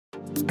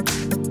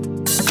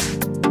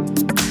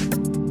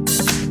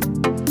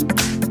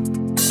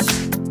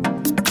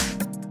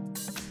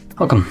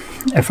Welcome,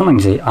 I'm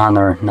the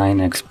Honor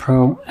 9X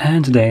Pro,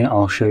 and today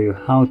I'll show you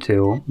how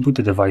to boot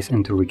the device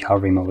into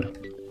recovery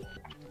mode.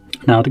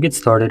 Now to get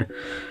started,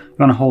 you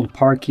want to hold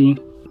power key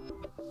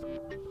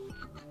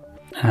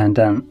and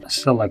then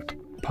select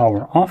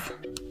power off.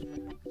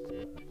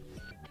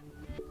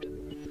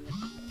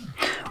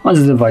 Once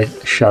the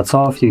device shuts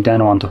off, you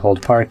then want to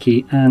hold power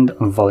key and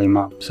volume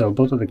up, so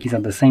both of the keys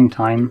at the same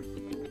time.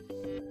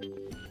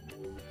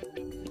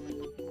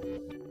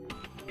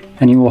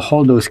 And you will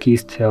hold those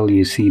keys till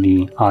you see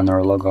the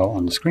Honor logo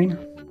on the screen.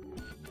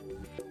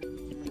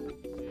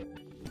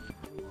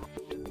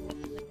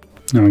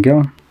 There we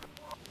go.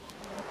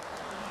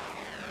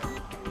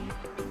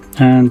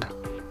 And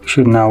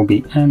should now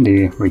be in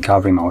the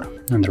recovery mode.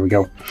 And there we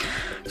go.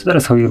 So that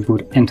is how you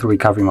boot into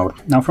recovery mode.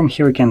 Now from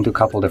here we can do a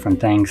couple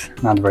different things,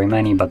 not very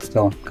many, but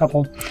still a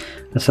couple.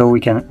 So we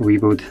can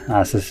reboot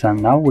system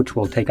now, which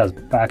will take us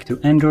back to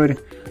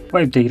Android,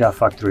 wipe data,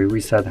 factory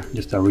reset,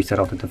 just a reset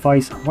of the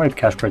device, wipe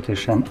cache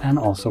partition, and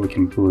also we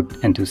can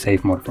boot into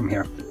safe mode from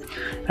here.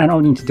 And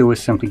all you need to do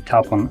is simply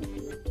tap on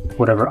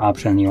whatever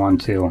option you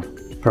want to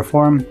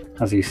perform.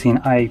 As you've seen,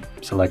 I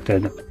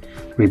selected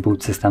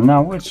reboot system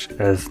now, which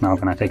is now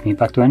going to take me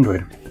back to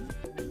Android.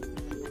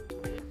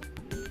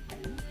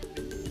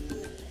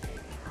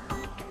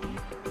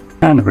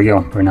 And there we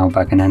go, we're now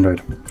back in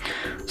Android.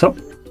 So,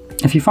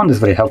 if you found this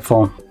video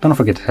helpful, don't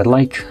forget to hit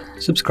like,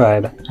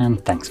 subscribe,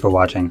 and thanks for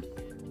watching.